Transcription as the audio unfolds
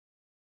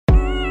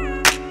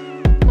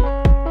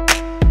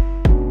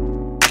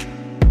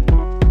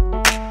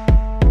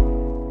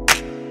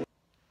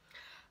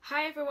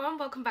Hi everyone,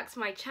 welcome back to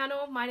my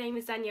channel. My name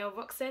is Danielle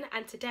Roxon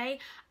and today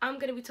I'm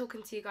going to be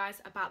talking to you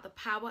guys about the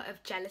power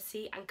of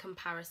jealousy and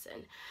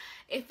comparison.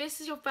 If this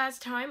is your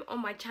first time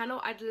on my channel,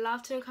 I'd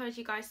love to encourage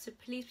you guys to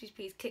please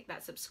click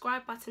that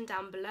subscribe button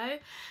down below,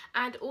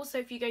 and also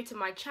if you go to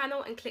my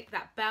channel and click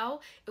that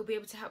bell, it'll be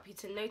able to help you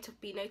to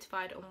be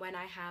notified on when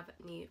I have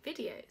new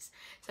videos.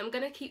 So I'm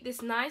going to keep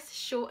this nice,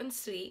 short and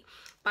sweet,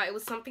 but it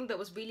was something that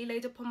was really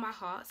laid upon my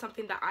heart,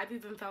 something that I've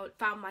even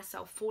found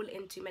myself fall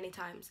into many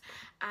times,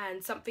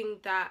 and something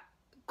that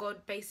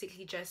God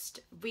basically just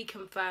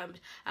reconfirmed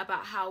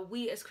about how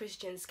we as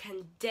Christians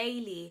can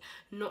daily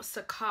not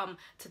succumb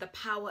to the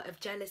power of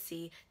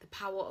jealousy, the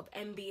power of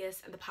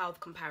envious, and the power of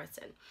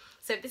comparison.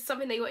 So if this is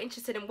something that you're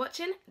interested in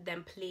watching,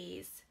 then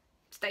please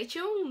stay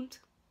tuned.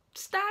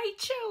 Stay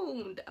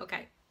tuned.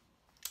 Okay.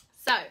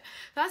 So,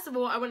 first of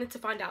all, I wanted to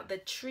find out the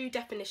true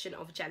definition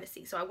of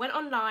jealousy. So I went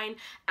online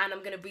and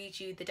I'm going to read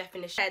you the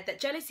definition. It said that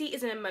jealousy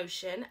is an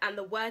emotion, and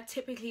the word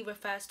typically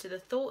refers to the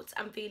thoughts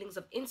and feelings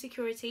of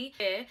insecurity,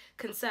 fear,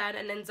 concern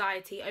and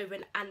anxiety over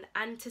an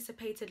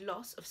anticipated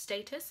loss of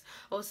status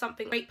or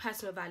something of great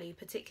personal value,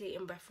 particularly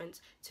in reference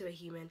to a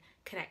human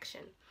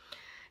connection.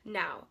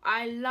 Now,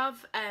 I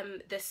love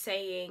the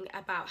saying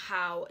about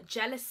how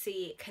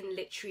jealousy can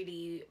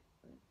literally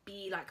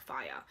be like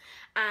fire,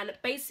 and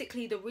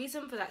basically the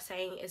reason for that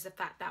saying is the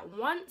fact that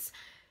once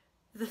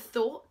the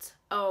thought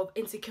of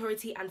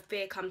insecurity and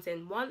fear comes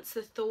in, once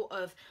the thought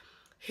of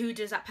who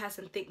does that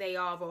person think they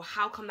are, or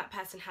how come that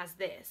person has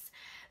this,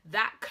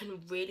 that can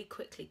really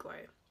quickly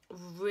grow,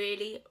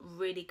 really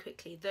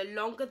quickly. The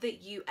longer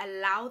that you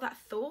allow that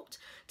thought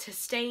to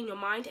stay in your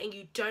mind and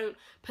you don't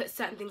put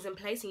certain things in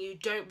place and you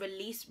don't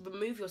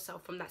remove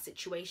yourself from that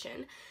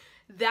situation,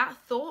 that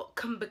thought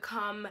can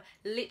become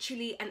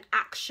literally an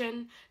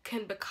action,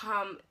 can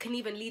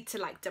even lead to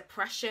like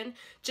depression,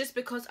 just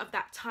because of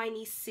that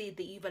tiny seed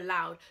that you've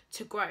allowed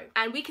to grow.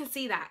 And we can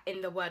see that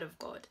in the word of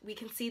God. We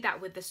can see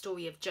that with the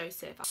story of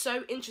Joseph.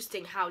 So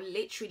interesting how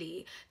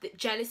literally the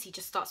jealousy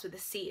just starts with a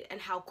seed and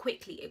how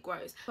quickly it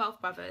grows. 12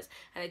 brothers,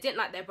 and they didn't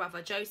like their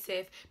brother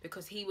Joseph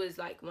because he was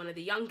like one of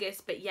the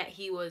youngest, but yet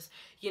he was,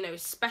 you know,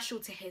 special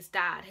to his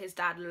dad. His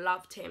dad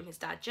loved him, his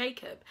dad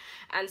Jacob.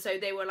 And so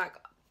they were like,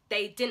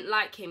 they didn't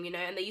like him, you know,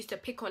 and they used to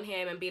pick on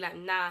him and be like,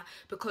 nah,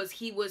 because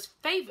he was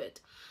favored.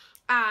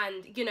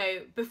 And, you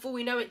know, before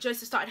we know it,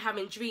 Joseph started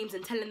having dreams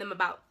and telling them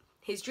about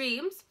his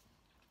dreams,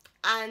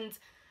 and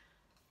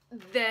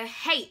the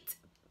hate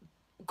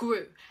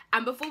grew,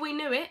 and before we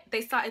knew it, they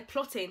started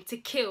plotting to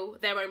kill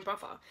their own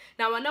brother.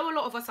 Now I know a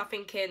lot of us are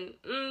thinking,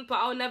 but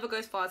I'll never go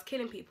as far as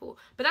killing people,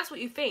 but that's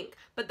what you think.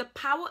 But the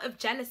power of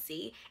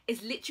jealousy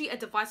is literally a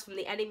device from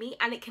the enemy,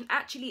 and it can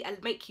actually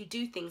make you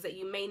do things that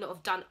you may not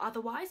have done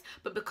otherwise,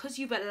 but because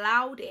you've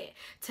allowed it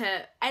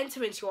to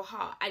enter into your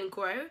heart and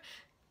grow,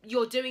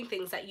 you're doing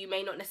things that you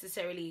may not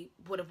necessarily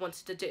would have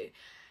wanted to do.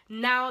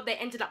 Now they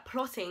ended up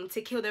plotting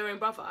to kill their own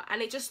brother,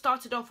 and it just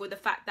started off with the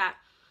fact that,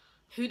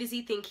 who does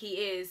he think he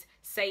is,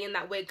 saying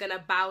that we're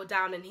gonna bow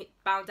down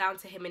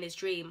to him in his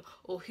dream?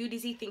 Or who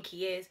does he think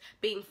he is,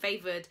 being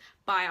favored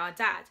by our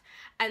dad?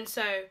 And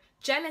so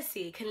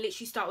jealousy can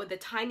literally start with a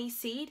tiny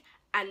seed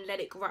and let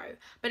it grow.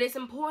 But it's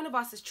important of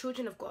us as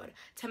children of God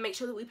to make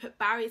sure that we put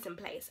barriers in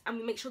place and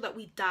we make sure that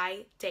we die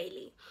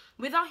daily.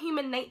 With our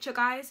human nature,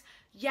 guys,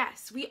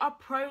 yes, we are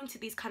prone to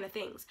these kind of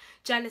things.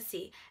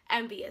 Jealousy,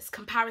 envious,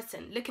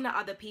 comparison, looking at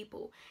other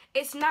people.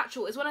 It's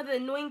natural. It's one of the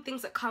annoying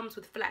things that comes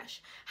with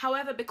flesh.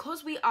 However,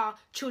 because we are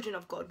children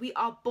of God, we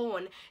are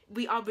born,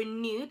 we are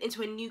renewed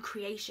into a new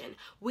creation.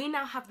 We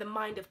now have the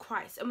mind of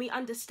Christ, and we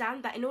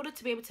understand that in order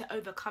to be able to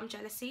overcome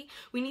jealousy,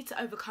 we need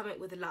to overcome it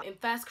with love. In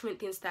 1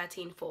 Corinthians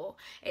 13:4,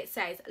 it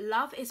says,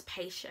 love is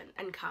patient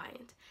and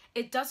kind.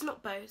 It does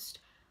not boast,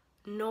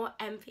 nor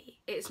envy.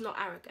 It is not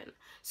arrogant.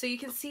 So you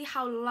can see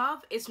how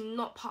love is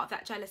not part of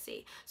that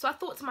jealousy. So I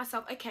thought to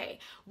myself, okay,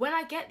 when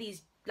I get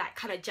these like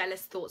kind of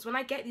jealous thoughts, when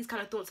I get these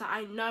kind of thoughts that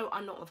I know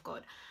are not of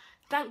God,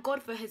 thank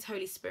God for his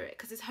Holy Spirit,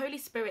 because his Holy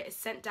Spirit is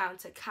sent down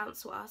to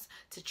counsel us,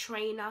 to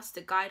train us,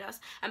 to guide us.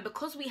 And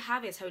because we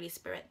have his Holy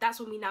Spirit, that's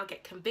when we now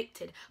get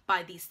convicted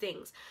by these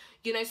things.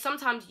 You know,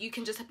 sometimes you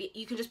can just be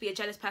a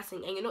jealous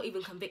person and you're not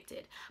even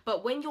convicted.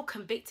 But when you're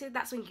convicted,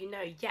 that's when you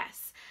know,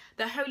 yes,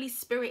 the Holy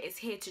Spirit is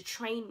here to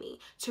train me,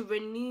 to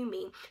renew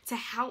me, to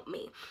help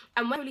me.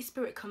 And when the Holy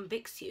Spirit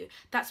convicts you,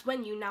 that's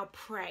when you now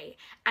pray.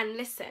 And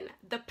listen,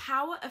 the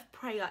power of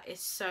prayer is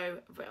so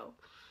real.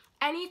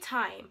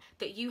 Anytime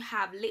that you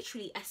have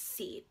literally a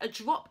seed, a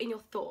drop in your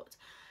thought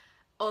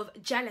of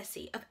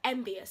jealousy, of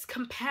envious,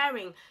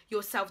 comparing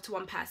yourself to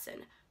one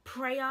person,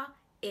 prayer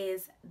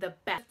is the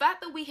best. The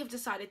fact that we have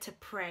decided to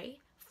pray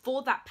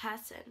for that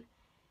person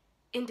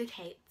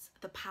indicates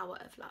the power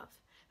of love,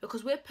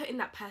 because we're putting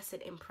that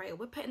person in prayer.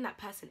 We're putting that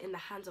person in the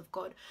hands of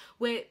God.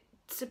 We're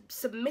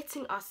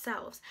submitting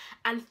ourselves,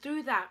 and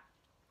through that,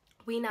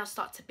 we now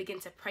start to begin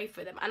to pray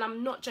for them. And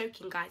I'm not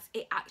joking, guys,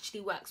 it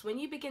actually works. When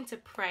you begin to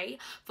pray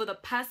for the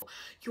person,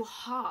 your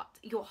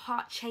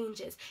heart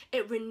changes.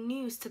 It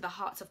renews to the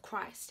heart of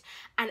Christ.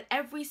 And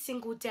every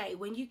single day,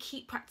 when you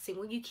keep practicing,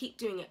 when you keep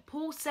doing it,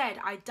 Paul said,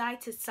 I die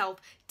to self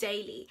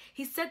daily.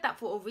 He said that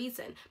for a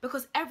reason,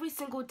 because every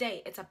single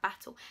day it's a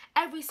battle.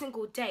 Every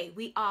single day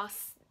we are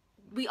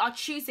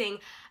choosing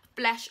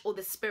flesh or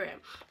the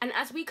spirit. And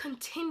as we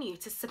continue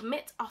to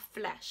submit our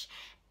flesh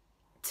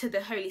to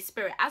the Holy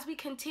Spirit, as we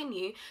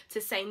continue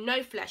to say,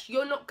 no flesh,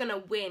 you're not gonna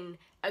win,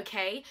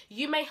 okay?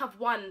 You may have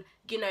won,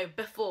 you know,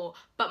 before,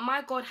 but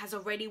my God has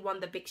already won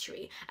the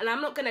victory, and I'm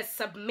not gonna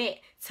submit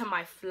to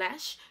my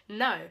flesh.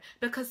 No,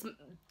 because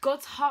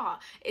God's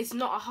heart is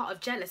not a heart of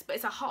jealous, but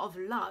it's a heart of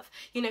love.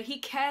 You know, he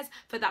cares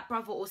for that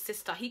brother or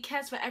sister. He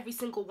cares for every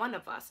single one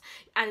of us.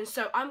 And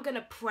so I'm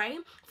gonna pray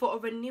for a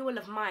renewal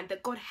of mind,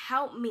 that God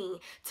help me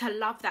to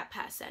love that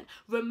person.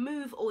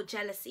 Remove all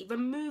jealousy,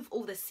 remove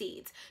all the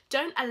seeds.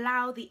 Don't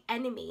allow the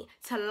enemy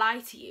to lie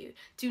to you.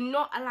 Do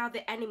not allow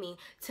the enemy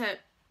to,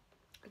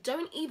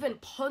 don't even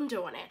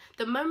ponder on it.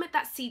 The moment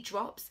that seed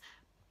drops,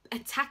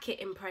 attack it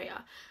in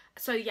prayer.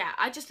 So yeah,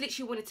 I just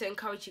literally wanted to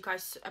encourage you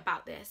guys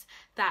about this,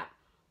 that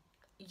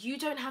you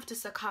don't have to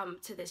succumb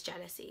to this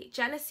jealousy.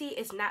 Jealousy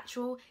is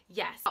natural,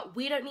 yes, but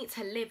we don't need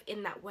to live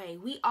in that way.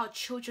 We are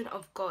children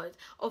of God,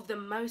 of the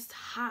Most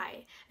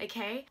High,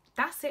 okay?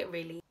 That's it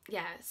really.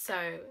 Yeah,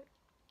 so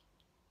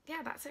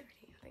yeah, that's it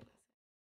really. Thanks.